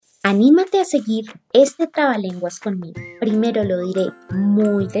Anímate a seguir este trabalenguas conmigo. Primero lo diré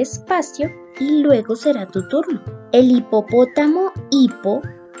muy despacio y luego será tu turno. El hipopótamo Hipo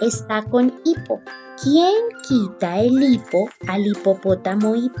está con Hipo. ¿Quién quita el hipo al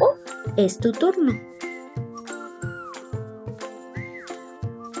hipopótamo Hipo? Es tu turno.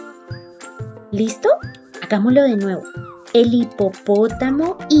 ¿Listo? Hagámoslo de nuevo. El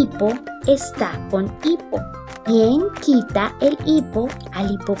hipopótamo Hipo está con Hipo. ¿Quién quita el hipo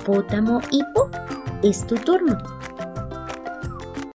al hipopótamo Hipo? Es tu turno.